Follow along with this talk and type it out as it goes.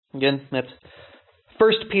Again, that's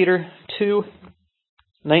 1 Peter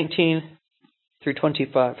 2:19 through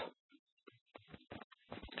 25.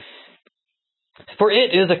 For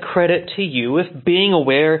it is a credit to you if, being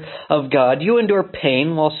aware of God, you endure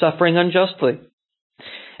pain while suffering unjustly.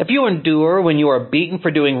 If you endure when you are beaten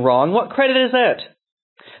for doing wrong, what credit is that?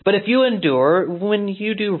 But if you endure when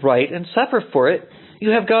you do right and suffer for it, you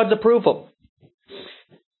have God's approval.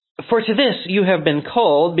 For to this you have been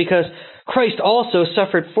called, because Christ also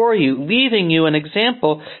suffered for you, leaving you an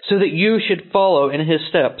example so that you should follow in his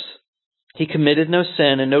steps. He committed no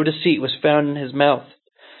sin, and no deceit was found in his mouth.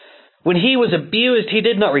 When he was abused, he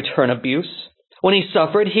did not return abuse. When he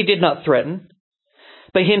suffered, he did not threaten,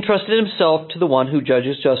 but he entrusted himself to the one who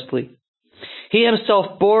judges justly. He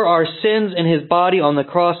himself bore our sins in his body on the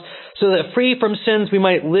cross, so that free from sins we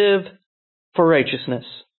might live for righteousness.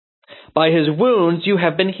 By his wounds you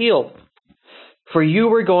have been healed. For you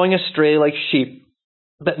were going astray like sheep,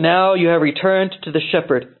 but now you have returned to the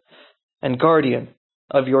shepherd and guardian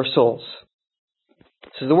of your souls.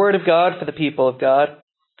 This is the word of God for the people of God.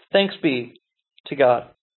 Thanks be to God.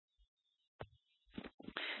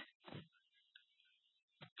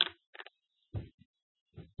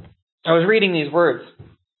 I was reading these words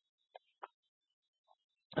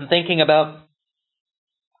and thinking about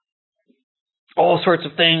all sorts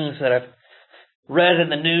of things that I've read in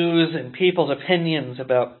the news and people's opinions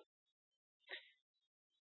about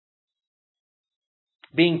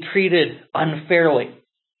being treated unfairly.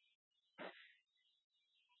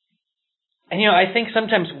 And I think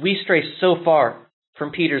sometimes we stray so far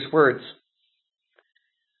from Peter's words.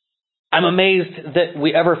 I'm amazed that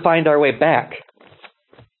we ever find our way back.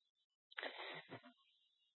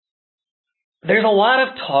 There's a lot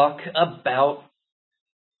of talk about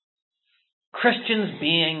Christians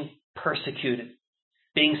being persecuted,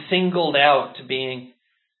 being singled out, being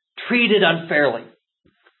treated unfairly.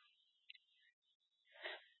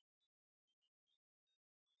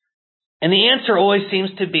 And the answer always seems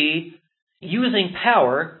to be using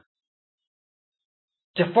power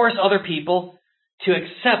to force other people to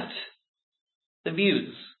accept the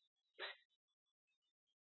views.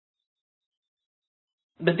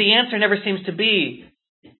 But the answer never seems to be,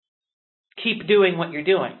 keep doing what you're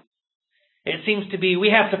doing. It seems to be, we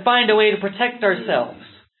have to find a way to protect ourselves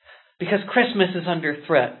because Christmas is under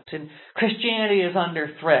threat and Christianity is under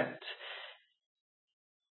threat.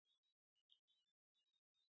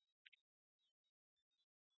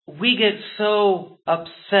 We get so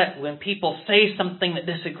upset when people say something that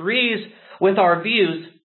disagrees with our views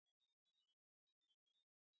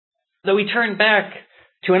that we turn back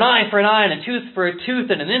to an eye for an eye and a tooth for a tooth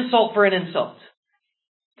and an insult for an insult.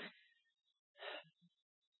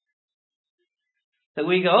 That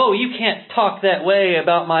we go, oh, you can't talk that way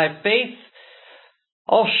about my faith.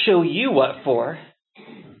 I'll show you what for.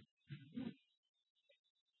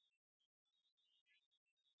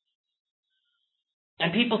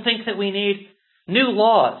 And people think that we need new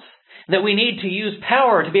laws, that we need to use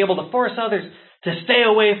power to be able to force others to stay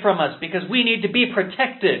away from us because we need to be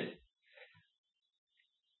protected.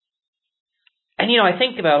 And I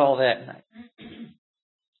think about all that. And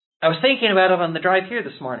I was thinking about it on the drive here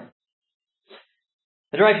this morning.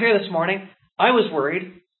 The drive here this morning, I was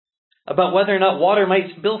worried about whether or not water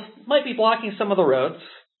might be blocking some of the roads.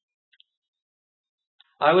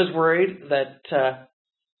 I was worried that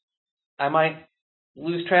I might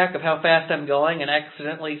lose track of how fast I'm going and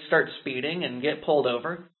accidentally start speeding and get pulled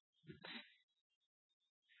over.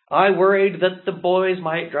 I worried that the boys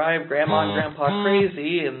might drive Grandma and Grandpa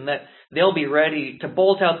crazy and that they'll be ready to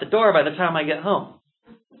bolt out the door by the time I get home.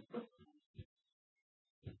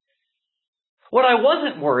 What I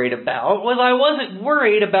wasn't worried about was I wasn't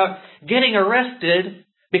worried about getting arrested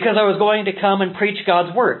because I was going to come and preach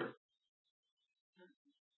God's word.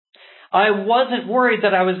 I wasn't worried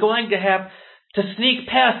that I was going to have to sneak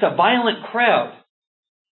past a violent crowd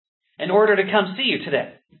in order to come see you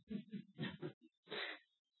today.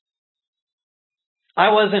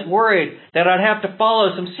 I wasn't worried that I'd have to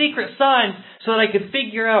follow some secret signs so that I could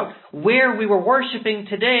figure out where we were worshiping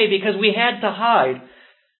today because we had to hide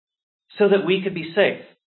so that we could be safe.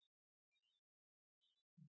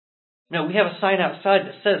 No, we have a sign outside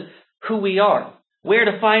that says who we are, where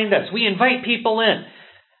to find us. We invite people in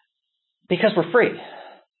because we're free.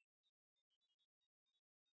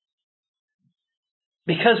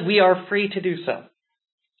 Because we are free to do so.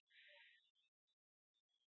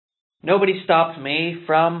 Nobody stopped me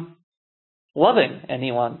from loving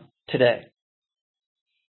anyone today.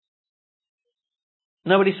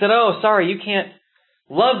 Nobody said, oh, sorry, you can't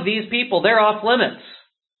love these people. They're off limits.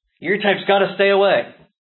 Your type's got to stay away.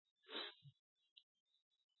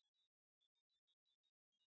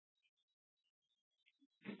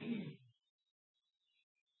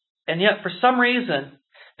 And yet, for some reason,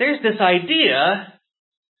 there's this idea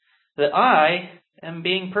that I am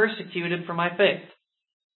being persecuted for my faith.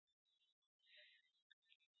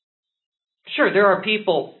 Sure, there are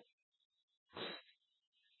people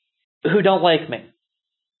who don't like me.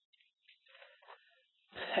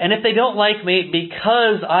 And if they don't like me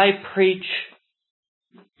because I preach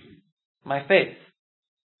my faith,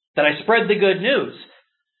 that I spread the good news,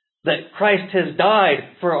 that Christ has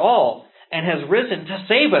died for all and has risen to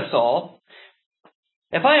save us all,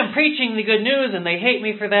 if I am preaching the good news and they hate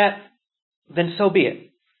me for that, then so be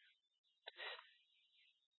it.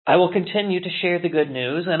 I will continue to share the good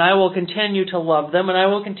news, and I will continue to love them, and I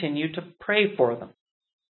will continue to pray for them.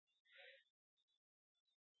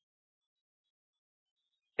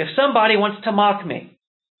 If somebody wants to mock me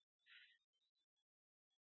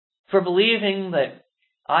for believing that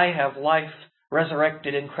I have life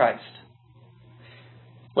resurrected in Christ,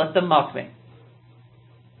 let them mock me.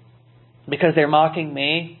 Because they're mocking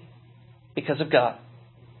me because of God.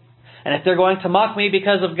 And if they're going to mock me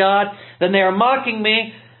because of God, then they are mocking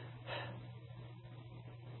me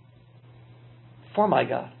for my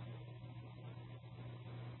God.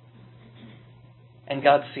 And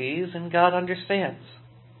God sees and God understands.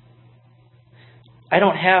 I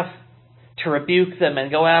don't have to rebuke them and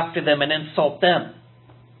go after them and insult them.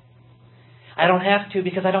 I don't have to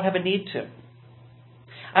because I don't have a need to.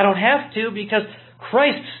 I don't have to because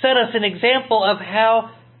Christ set us an example of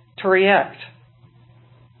how to react.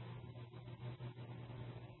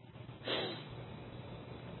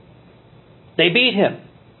 They beat him.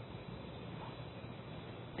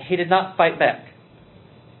 He did not fight back.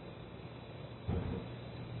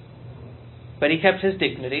 But he kept his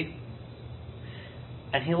dignity,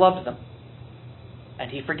 and he loved them,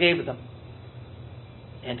 and he forgave them,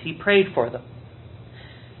 and he prayed for them.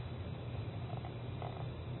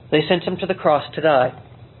 They sent him to the cross to die,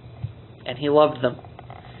 and he loved them,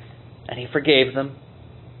 and he forgave them,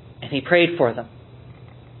 and he prayed for them.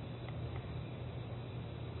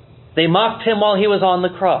 They mocked him while he was on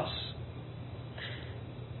the cross.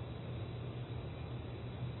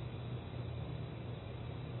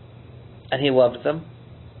 And he loved them,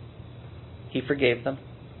 he forgave them,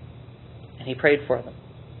 and he prayed for them.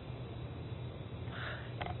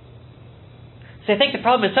 So I think the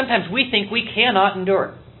problem is sometimes we think we cannot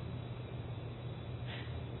endure.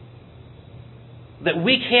 That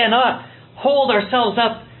we cannot hold ourselves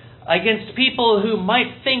up against people who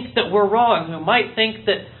might think that we're wrong, who might think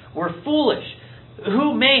that we're foolish,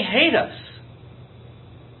 who may hate us.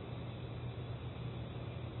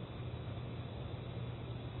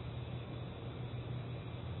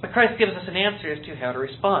 But Christ gives us an answer as to how to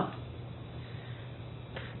respond.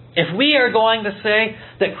 If we are going to say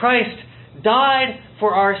that Christ died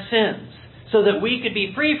for our sins so that we could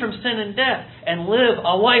be free from sin and death and live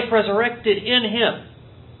a life resurrected in Him,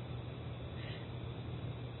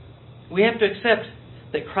 we have to accept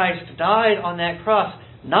that Christ died on that cross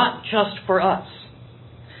not just for us.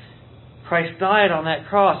 Christ died on that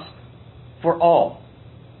cross for all.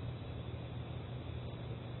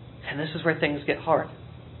 And this is where things get hard.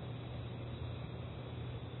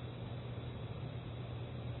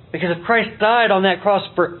 Because if Christ died on that cross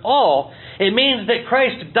for all, it means that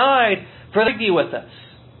Christ died for to be with us.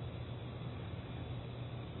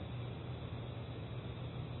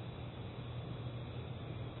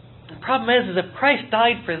 The problem is if Christ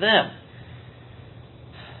died for them,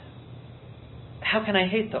 how can I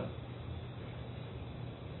hate them?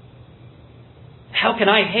 How can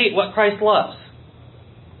I hate what Christ loves?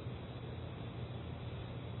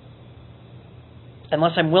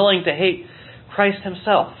 Unless I'm willing to hate Christ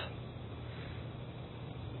Himself.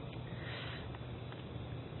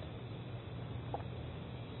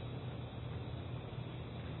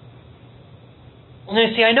 And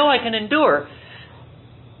you see, I know I can endure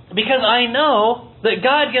because I know that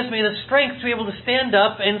God gives me the strength to be able to stand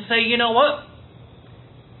up and say, you know what?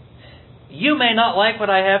 You may not like what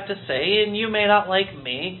I have to say, and you may not like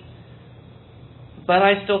me, but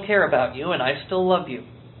I still care about you, and I still love you,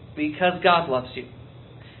 because God loves you.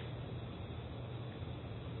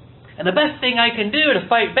 And the best thing I can do to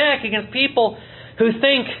fight back against people who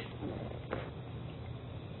think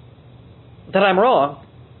that I'm wrong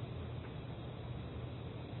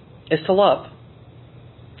is to love.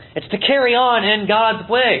 It's to carry on in God's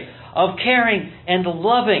way of caring and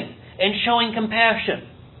loving and showing compassion.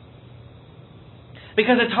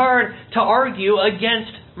 Because it's hard to argue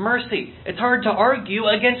against mercy. It's hard to argue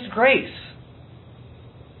against grace.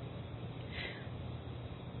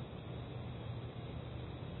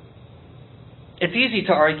 It's easy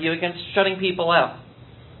to argue against shutting people out.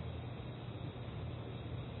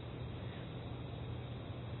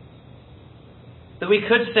 That we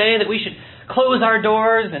could say that we should close our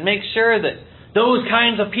doors and make sure that those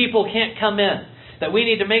kinds of people can't come in. That we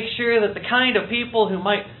need to make sure that the kind of people who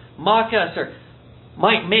might mock us or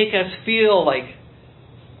might make us feel like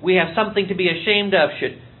we have something to be ashamed of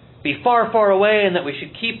should be far, far away, and that we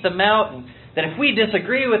should keep them out, and that if we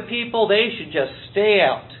disagree with people, they should just stay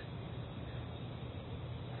out.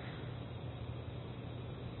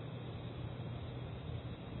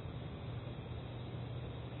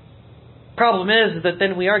 Problem is that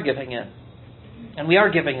then we are giving in, and we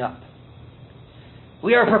are giving up.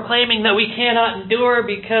 We are proclaiming that we cannot endure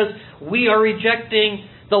because we are rejecting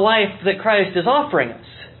the life that Christ is offering us.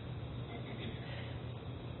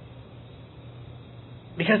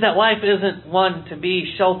 Because that life isn't one to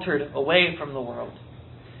be sheltered away from the world,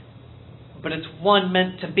 but it's one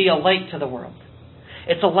meant to be a light to the world.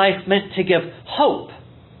 It's a life meant to give hope.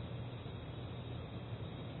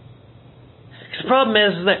 The problem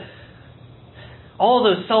is that all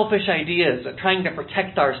those selfish ideas of trying to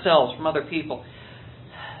protect ourselves from other people,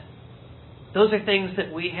 those are things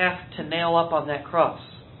that we have to nail up on that cross.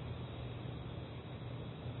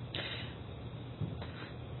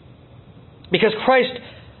 Because Christ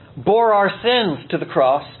bore our sins to the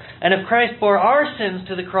cross. And if Christ bore our sins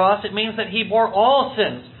to the cross, it means that He bore all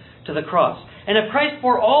sins to the cross. And if Christ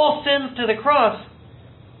bore all sins to the cross,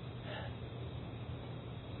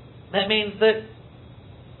 that means that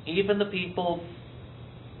even the people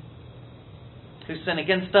who sin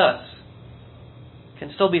against us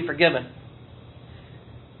can still be forgiven.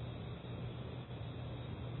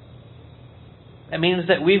 It means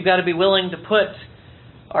that we've got to be willing to put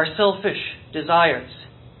our selfish desires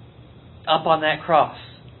up on that cross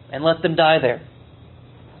and let them die there.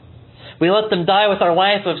 We let them die with our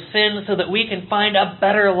life of sin so that we can find a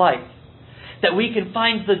better life, that we can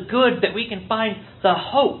find the good, that we can find the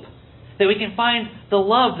hope, that we can find the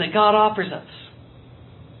love that God offers us.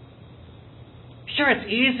 Sure, it's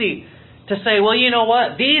easy to say, well, you know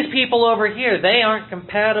what? These people over here, they aren't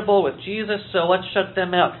compatible with Jesus, so let's shut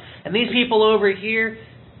them out. And these people over here,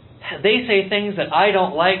 they say things that I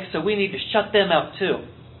don't like, so we need to shut them out too.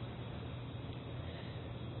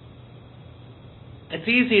 It's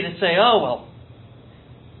easy to say, oh, well,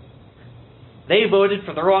 they voted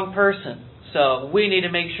for the wrong person, so we need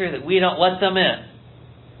to make sure that we don't let them in.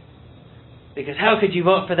 Because how could you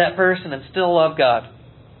vote for that person and still love God?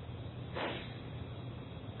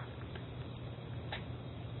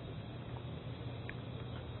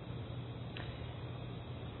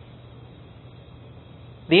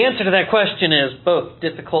 The answer to that question is both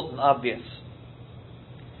difficult and obvious.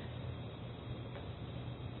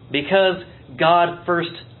 Because God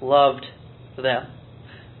first loved them.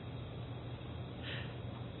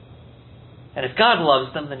 And if God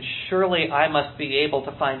loves them, then surely I must be able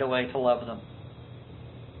to find a way to love them.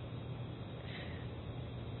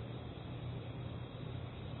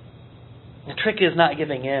 The trick is not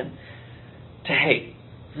giving in to hate,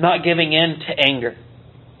 not giving in to anger.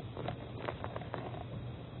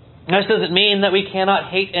 This doesn't mean that we cannot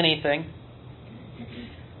hate anything.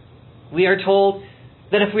 We are told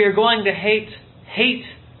that if we are going to hate, hate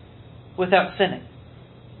without sinning.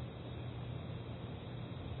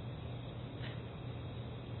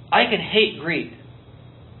 I can hate greed.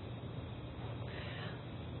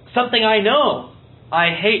 Something I know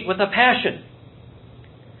I hate with a passion.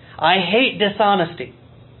 I hate dishonesty.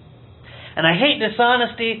 And I hate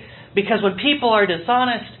dishonesty because when people are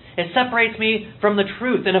dishonest, it separates me from the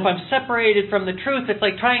truth. And if I'm separated from the truth, it's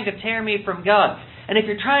like trying to tear me from God. And if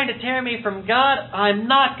you're trying to tear me from God, I'm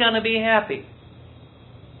not going to be happy.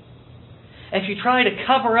 If you try to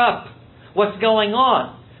cover up what's going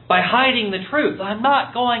on by hiding the truth, I'm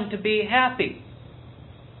not going to be happy.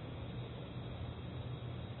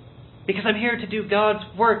 Because I'm here to do God's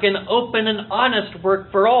work, an open and honest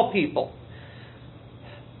work for all people.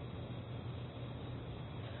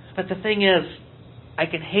 But the thing is, I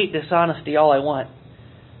can hate dishonesty all I want.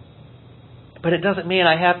 But it doesn't mean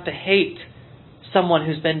I have to hate someone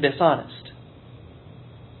who's been dishonest.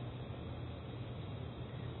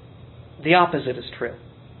 The opposite is true.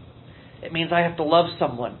 It means I have to love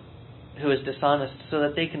someone who is dishonest so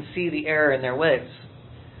that they can see the error in their ways.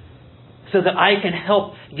 So that I can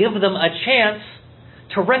help give them a chance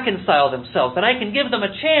to reconcile themselves. And I can give them a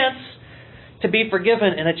chance to be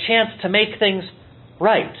forgiven and a chance to make things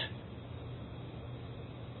right.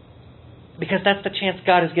 Because that's the chance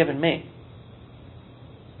God has given me.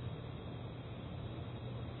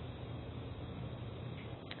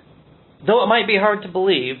 Though it might be hard to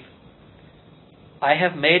believe, I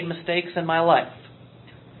have made mistakes in my life.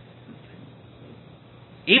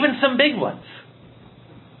 Even some big ones.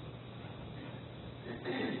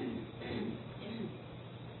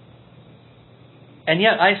 And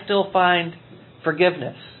yet I still find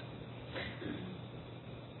forgiveness.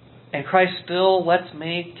 And Christ still lets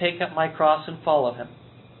me take up my cross and follow Him.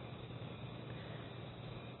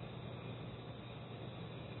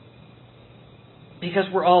 Because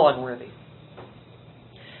we're all unworthy.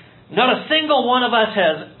 Not a single one of us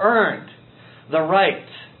has earned the right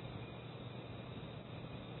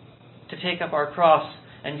to take up our cross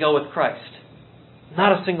and go with Christ.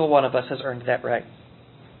 Not a single one of us has earned that right.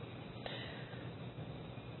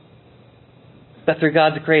 But through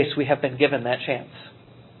God's grace, we have been given that chance.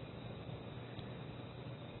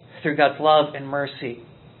 Through God's love and mercy,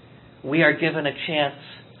 we are given a chance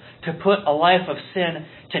to put a life of sin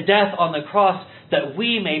to death on the cross, that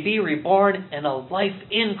we may be reborn in a life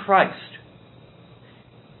in Christ.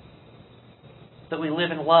 That we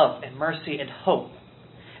live in love and mercy and hope.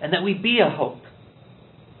 And that we be a hope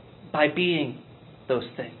by being those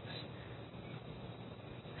things.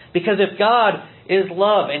 Because if God is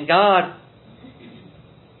love and God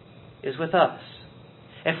is with us,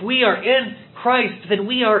 if we are in Christ, then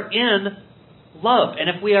we are in love. And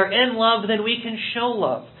if we are in love, then we can show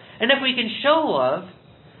love. And if we can show love,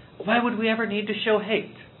 why would we ever need to show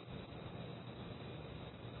hate?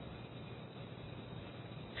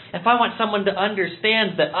 If I want someone to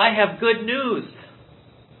understand that I have good news,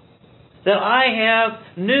 that I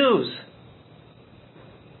have news,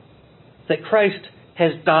 that Christ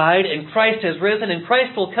has died and Christ has risen and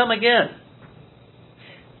Christ will come again,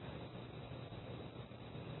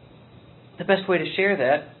 the best way to share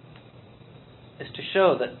that is to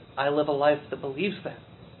show that I live a life that believes that.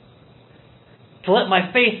 To let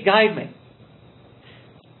my faith guide me.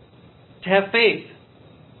 To have faith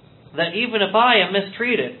that even if I am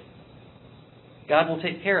mistreated, God will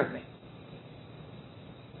take care of me.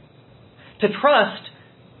 To trust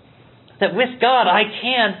that with God I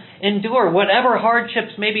can endure whatever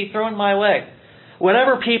hardships may be thrown my way.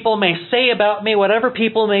 Whatever people may say about me, whatever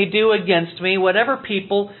people may do against me, whatever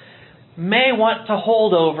people may want to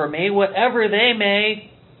hold over me, whatever they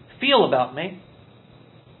may feel about me,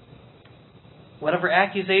 whatever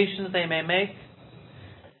accusations they may make,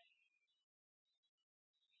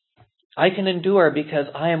 I can endure because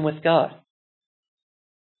I am with God.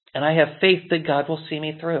 And I have faith that God will see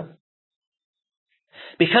me through.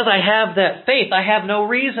 Because I have that faith, I have no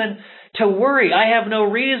reason to worry. I have no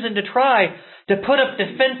reason to try to put up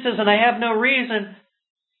defenses, and I have no reason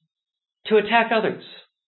to attack others.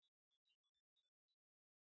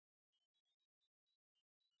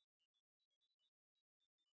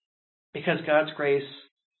 Because God's grace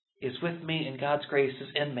is with me and God's grace is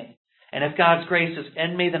in me. And if God's grace is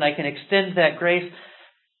in me, then I can extend that grace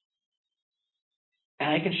and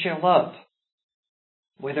I can share love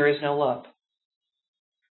where there is no love.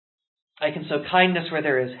 I can sow kindness where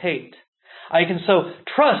there is hate. I can sow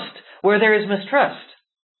trust where there is mistrust.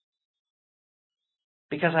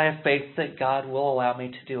 Because I have faith that God will allow me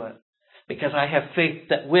to do it. Because I have faith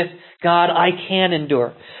that with God I can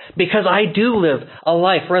endure. Because I do live a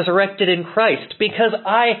life resurrected in Christ. Because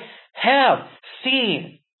I have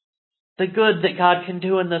seen the good that God can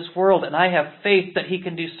do in this world. And I have faith that He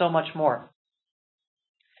can do so much more.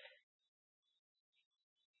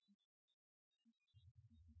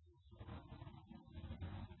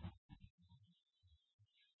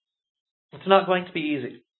 It's not going to be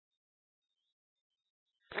easy.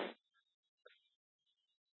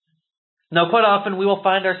 Now, quite often we will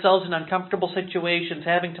find ourselves in uncomfortable situations,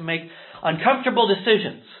 having to make uncomfortable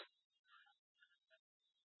decisions.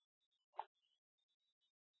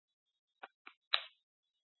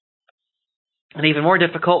 And even more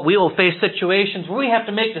difficult, we will face situations where we have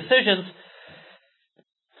to make decisions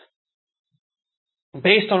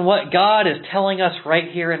based on what God is telling us right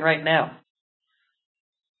here and right now.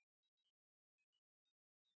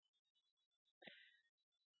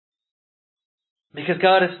 Because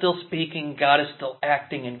God is still speaking, God is still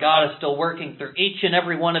acting, and God is still working through each and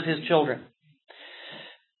every one of His children.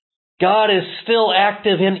 God is still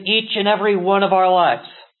active in each and every one of our lives.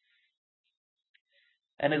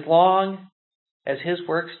 And as long as His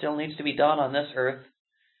work still needs to be done on this earth,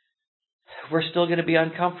 we're still going to be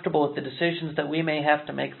uncomfortable with the decisions that we may have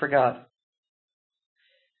to make for God.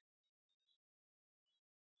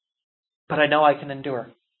 But I know I can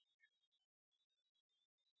endure.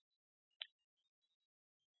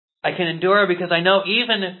 I can endure because I know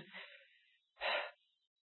even if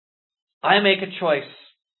I make a choice,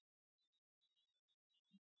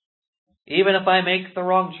 even if I make the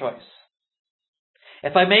wrong choice,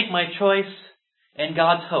 if I make my choice in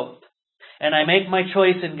God's hope, and I make my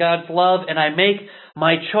choice in God's love, and I make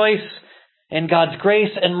my choice in God's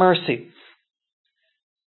grace and mercy,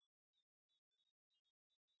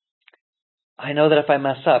 I know that if I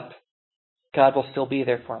mess up, God will still be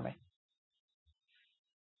there for me.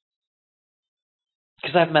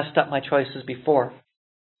 Because I've messed up my choices before.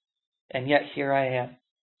 And yet here I am,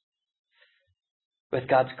 with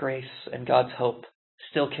God's grace and God's hope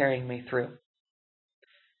still carrying me through.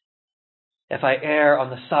 If I err on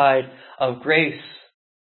the side of grace,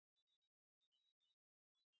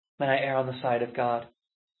 then I err on the side of God.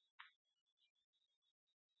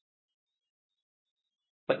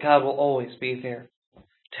 But God will always be there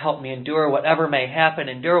to help me endure whatever may happen,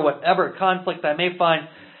 endure whatever conflict I may find,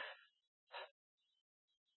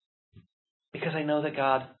 because I know that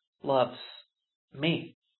God loves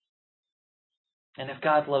me. And if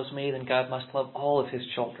God loves me, then God must love all of His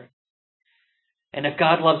children. And if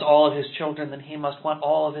God loves all of His children, then He must want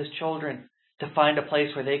all of His children to find a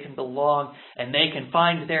place where they can belong and they can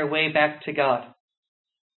find their way back to God.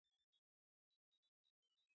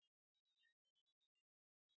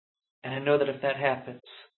 And I know that if that happens,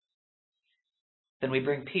 then we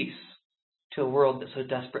bring peace to a world that so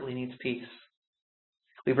desperately needs peace.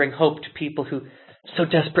 We bring hope to people who so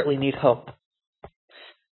desperately need hope.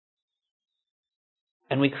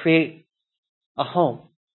 And we create a home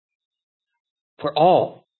for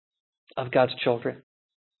all of God's children,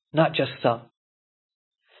 not just some.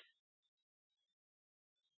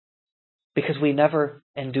 Because we never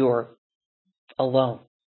endure alone.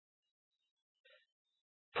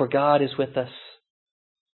 For God is with us.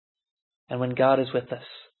 And when God is with us,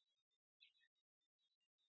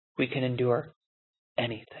 we can endure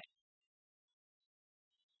anything.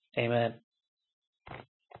 Amen.